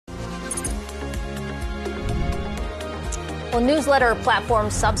Well, newsletter platform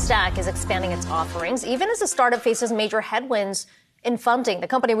Substack is expanding its offerings, even as the startup faces major headwinds in funding. The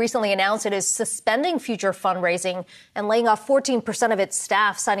company recently announced it is suspending future fundraising and laying off 14% of its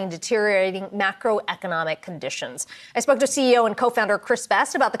staff, citing deteriorating macroeconomic conditions. I spoke to CEO and co-founder Chris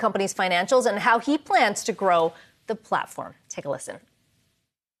about the company's financials and how he plans to grow the platform. Take a listen.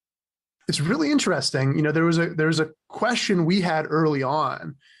 It's really interesting. You know, there was a question we had early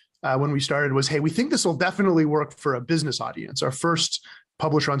on when we started was, hey, we think this will definitely work for a business audience. Our first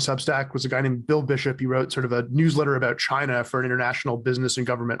publisher on Substack was a guy named Bill Bishop. He wrote sort of a newsletter about China for an international business and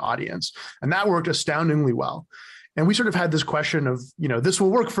government audience. And that worked astoundingly well. And we sort of had this question of, you know, this will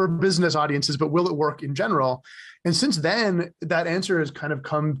work for business audiences, but will it work in general? And since then, that answer has kind of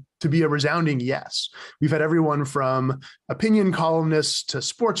come to be a resounding yes. We've had everyone from opinion columnists to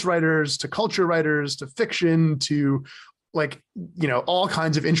sports writers to culture writers to fiction to all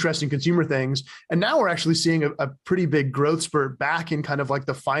kinds of interesting consumer things. And now we're actually seeing a pretty big growth spurt back in kind of like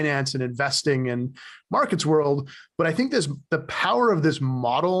the finance and investing and markets world. But I think the power of this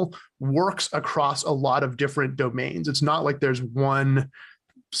model works across a lot of different domains. It's not like there's one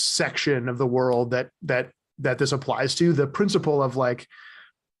section of the world that this applies to. The principle of like,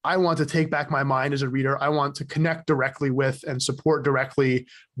 I want to take back my mind as a reader. I want to connect directly with and support directly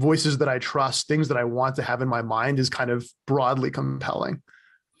voices that I trust, things that I want to have in my mind is kind of broadly compelling.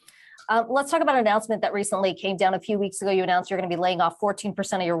 Let's talk about an announcement that recently came down a few weeks ago. You announced you're going to be laying off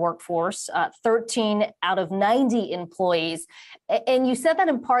 14% of your workforce, 13 out of 90 employees. And you said that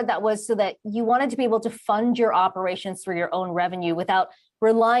in part that was so that you wanted to be able to fund your operations through your own revenue without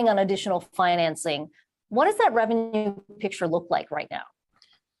relying on additional financing. What does that revenue picture look like right now?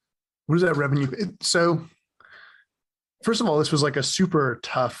 What is that revenue? So first of all, this was like a super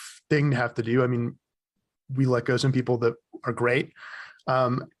tough thing to have to do. I mean, we let go some people that are great.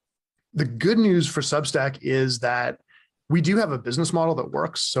 The good news for Substack is that we do have a business model that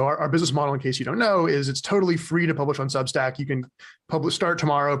works. So our business model, in case you don't know, is it's totally free to publish on Substack. You can start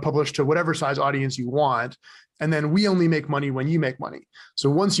tomorrow, publish to whatever size audience you want. And then we only make money when you make money. So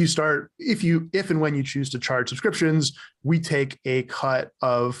once you start, if and when you choose to charge subscriptions, we take a cut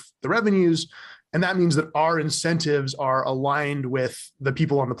of the revenues. And that means that our incentives are aligned with the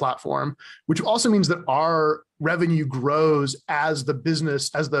people on the platform, which also means that our revenue grows as the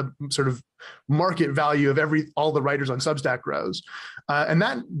business, as the sort of market value of all the writers on Substack grows. And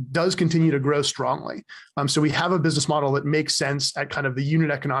that does continue to grow strongly. So we have a business model that makes sense at kind of the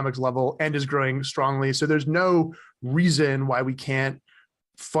unit economics level and is growing strongly. So there's no reason why we can't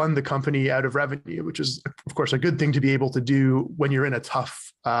fund the company out of revenue, which is, of course, a good thing to be able to do when you're in a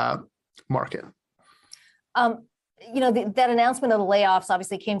tough market. That announcement of the layoffs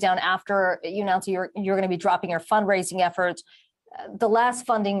obviously came down after you announced you're going to be dropping your fundraising efforts. The last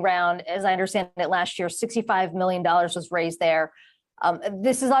funding round, as I understand it, last year, $65 million was raised there.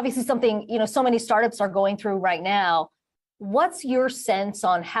 This is obviously something, so many startups are going through right now. What's your sense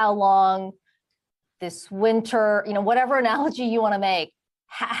on how long this winter, whatever analogy you want to make,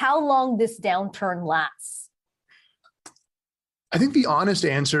 how long this downturn lasts? I think the honest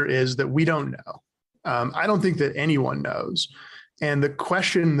answer is that we don't know. I don't think that anyone knows. And the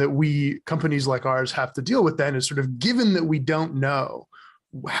question that companies like ours have to deal with then is sort of, given that we don't know,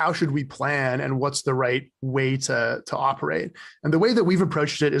 how should we plan and what's the right way to operate? And the way that we've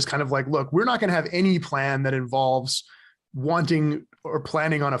approached it is kind of like, look, we're not going to have any plan that involves wanting or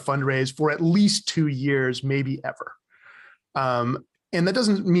planning on a fundraise for at least 2 years, maybe ever. And that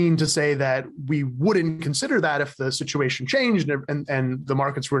doesn't mean to say that we wouldn't consider that if the situation changed and the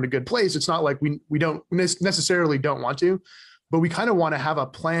markets were in a good place. It's not like we don't necessarily don't want to, but we kind of want to have a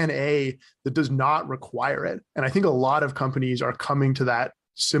plan A that does not require it. And I think a lot of companies are coming to that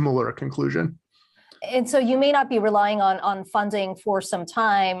similar conclusion. And so you may not be relying on funding for some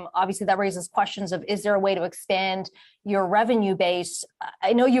time. Obviously, that raises questions of, is there a way to expand your revenue base?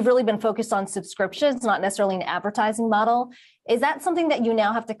 I know you've really been focused on subscriptions, not necessarily an advertising model. Is that something that you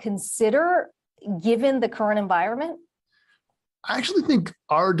now have to consider given the current environment? I actually think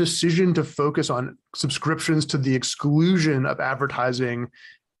our decision to focus on subscriptions to the exclusion of advertising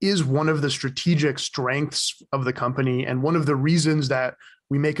is one of the strategic strengths of the company and one of the reasons that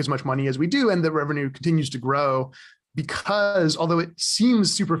we make as much money as we do and the revenue continues to grow, because although it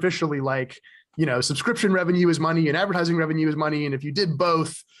seems superficially like, subscription revenue is money and advertising revenue is money, and if you did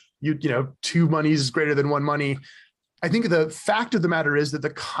both, two monies is greater than one money. I think the fact of the matter is that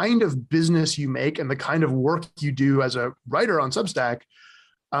the kind of business you make and the kind of work you do as a writer on Substack,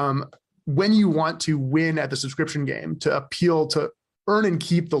 when you want to win at the subscription game, to appeal to earn and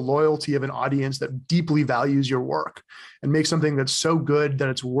keep the loyalty of an audience that deeply values your work and make something that's so good that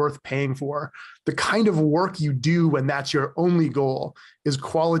it's worth paying for, the kind of work you do when that's your only goal is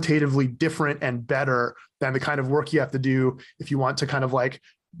qualitatively different and better than the kind of work you have to do if you want to kind of like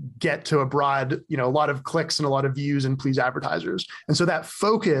get to a broad, a lot of clicks and a lot of views and please advertisers. And so that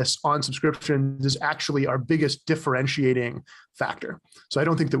focus on subscriptions is actually our biggest differentiating factor. So I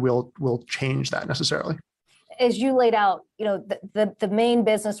don't think that we'll change that necessarily. As you laid out, the main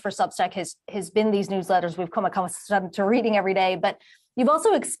business for Substack has been these newsletters. We've come accustomed to reading every day, but you've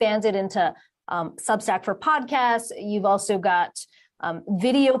also expanded into Substack for podcasts. You've also got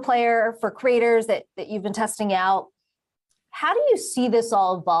video player for creators that you've been testing out. How do you see this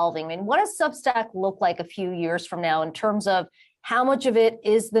all evolving? I mean, what does Substack look like a few years from now in terms of how much of it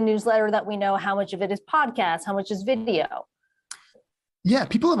is the newsletter that we know, how much of it is podcasts, how much is video? Yeah,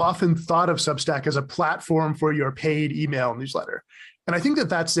 people have often thought of Substack as a platform for your paid email newsletter. And I think that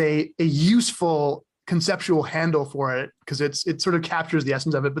that's a useful conceptual handle for it because it sort of captures the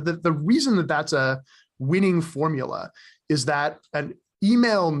essence of it. But the reason that that's a winning formula is that an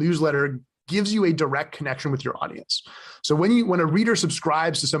email newsletter gives you a direct connection with your audience. So when a reader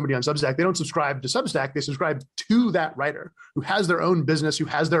subscribes to somebody on Substack, they don't subscribe to Substack, they subscribe to that writer who has their own business, who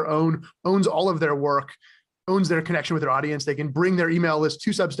has owns all of their work, owns their connection with their audience. They can bring their email list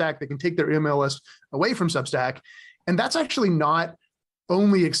to Substack. They can take their email list away from Substack. And that's actually not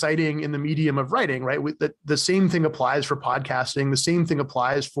only exciting in the medium of writing, right? The same thing applies for podcasting. The same thing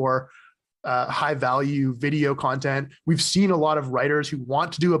applies for high value video content. We've seen a lot of writers who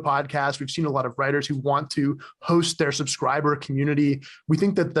want to do a podcast. We've seen a lot of writers who want to host their subscriber community. We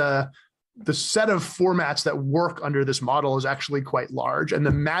think that the set of formats that work under this model is actually quite large. And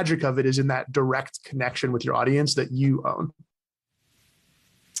the magic of it is in that direct connection with your audience that you own.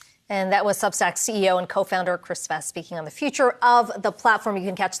 And that was Substack CEO and co-founder Chris speaking on the future of the platform. You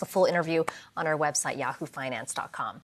can catch the full interview on our website, yahoofinance.com.